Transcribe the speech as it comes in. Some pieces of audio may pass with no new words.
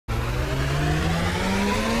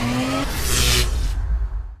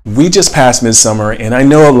We just passed midsummer, and I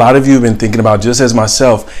know a lot of you have been thinking about, just as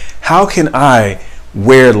myself, how can I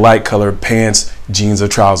wear light colored pants, jeans, or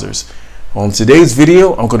trousers? Well, in today's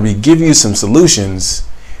video, I'm going to be giving you some solutions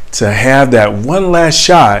to have that one last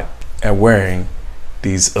shot at wearing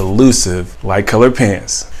these elusive light colored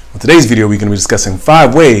pants. In today's video, we're going to be discussing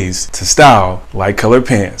 5 ways to style light colored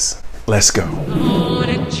pants. Let's go.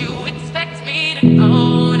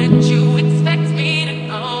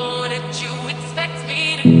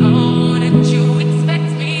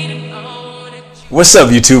 What's up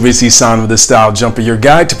YouTube, it's Ihsaan with the StyleJumper, your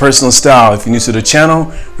guide to personal style. If you're new to the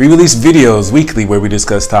channel, we release videos weekly where we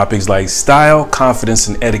discuss topics like style, confidence,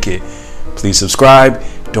 and etiquette. Please subscribe.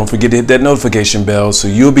 Don't forget to hit that notification bell so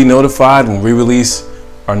you'll be notified when we release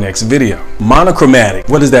our next video. Monochromatic,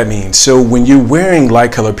 what does that mean? So when you're wearing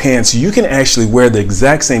light colored pants, you can actually wear the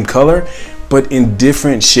exact same color but in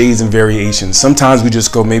different shades and variations. Sometimes we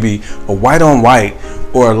just go maybe a white on white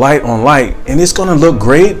or a light on light, and it's gonna look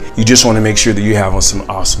great. You just wanna make sure that you have on some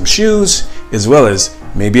awesome shoes, as well as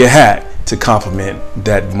maybe a hat to complement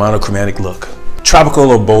that monochromatic look.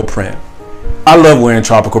 Tropical or bold print. I love wearing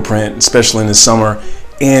tropical print, especially in the summer,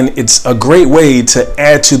 and it's a great way to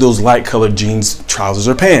add to those light colored jeans, trousers,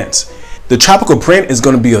 or pants. The tropical print is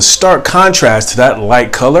going to be a stark contrast to that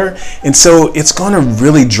light color, and so it's going to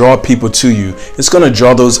really draw people to you. It's going to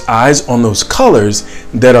draw those eyes on those colors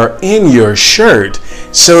that are in your shirt,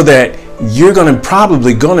 so that you're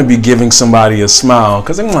probably going to be giving somebody a smile,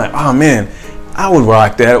 because I'm like, oh man, I would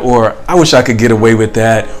rock that, or I wish I could get away with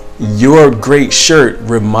that. Your great shirt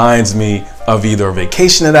reminds me of either a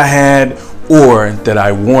vacation that I had or that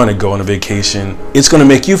I want to go on a vacation. It's going to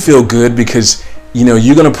make you feel good because you know,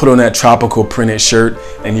 you're gonna put on that tropical printed shirt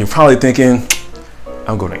and you're probably thinking,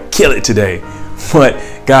 I'm gonna kill it today. But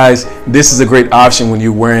guys, this is a great option when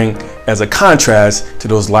you're wearing as a contrast to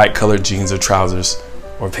those light colored jeans or trousers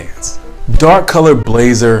or pants. Dark colored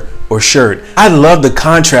blazer or shirt. I love the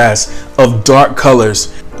contrast of dark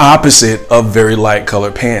colors opposite of very light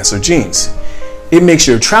colored pants or jeans. It makes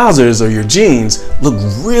your trousers or your jeans look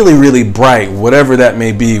really, really bright, whatever that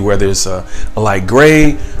may be, whether it's a light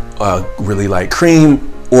gray, really light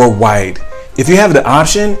cream, or white. If you have the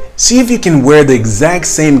option, see if you can wear the exact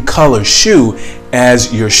same color shoe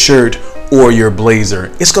as your shirt or your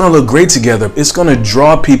blazer. It's gonna look great together. It's gonna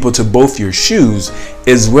draw people to both your shoes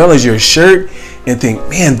as well as your shirt and think,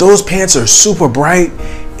 man, those pants are super bright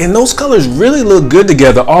and those colors really look good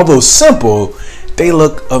together. Although simple, they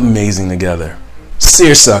look amazing together.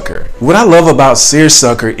 Seersucker. What I love about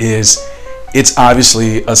seersucker is it's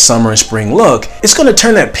obviously a summer and spring look. It's gonna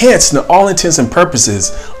turn that pants into all intents and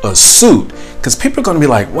purposes a suit, because people are gonna be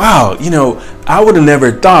like, wow, you know, I would have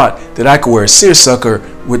never thought that I could wear a seersucker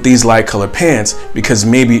with these light colored pants because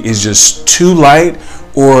maybe it's just too light,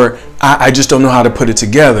 or I just don't know how to put it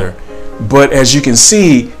together. But as you can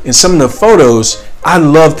see in some of the photos, I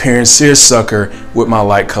love pairing seersucker with my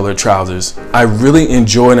light colored trousers. I really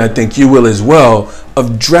enjoy, and I think you will as well,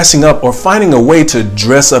 of dressing up or finding a way to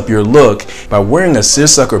dress up your look by wearing a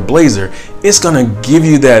seersucker blazer. It's gonna give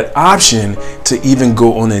you that option to even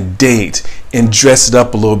go on a date and dress it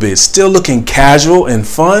up a little bit, still looking casual and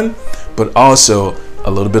fun, but also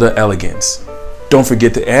a little bit of elegance. Don't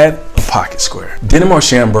forget to add a pocket square. Denim or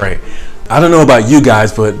chambray. I don't know about you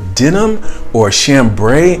guys, but denim or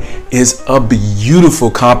chambray is a beautiful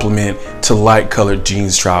complement to light colored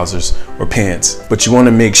jeans, trousers, or pants. But you want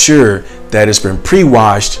to make sure that it's been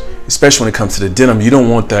pre-washed, especially when it comes to the denim. You don't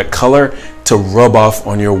want that color to rub off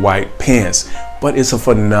on your white pants. But it's a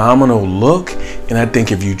phenomenal look, and I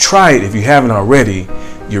think if you try it, if you haven't already,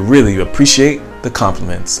 you really appreciate the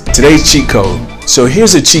compliments. Today's cheat code. So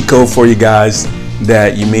here's a cheat code for you guys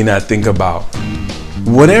that you may not think about.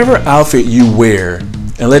 Whatever outfit you wear,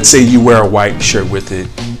 and let's say you wear a white shirt with it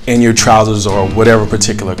and your trousers are whatever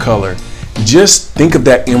particular color, just think of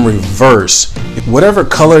that in reverse. Whatever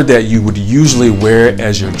color that you would usually wear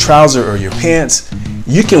as your trouser or your pants,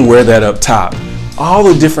 you can wear that up top. All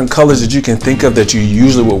the different colors that you can think of that you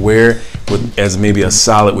usually would wear as maybe a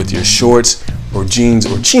solid with your shorts or jeans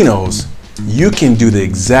or chinos, you can do the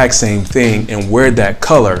exact same thing and wear that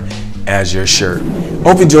color as your shirt.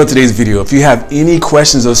 Hope you enjoyed today's video. If you have any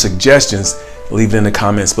questions or suggestions, leave it in the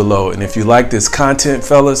comments below. And if you like this content,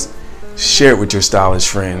 fellas, share it with your stylish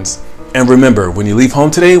friends. And remember, when you leave home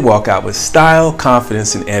today, walk out with style,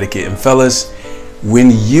 confidence, and etiquette. And fellas, when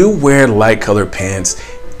you wear light colored pants,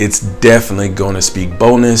 it's definitely going to speak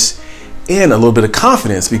boldness and a little bit of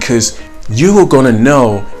confidence, because you are going to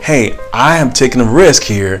know, hey, I am taking a risk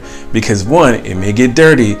here, because one, it may get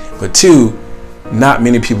dirty, but two, not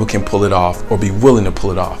many people can pull it off or be willing to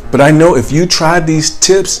pull it off. But I know if you try these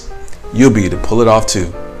tips, you'll be able to pull it off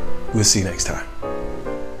too. We'll see you next time.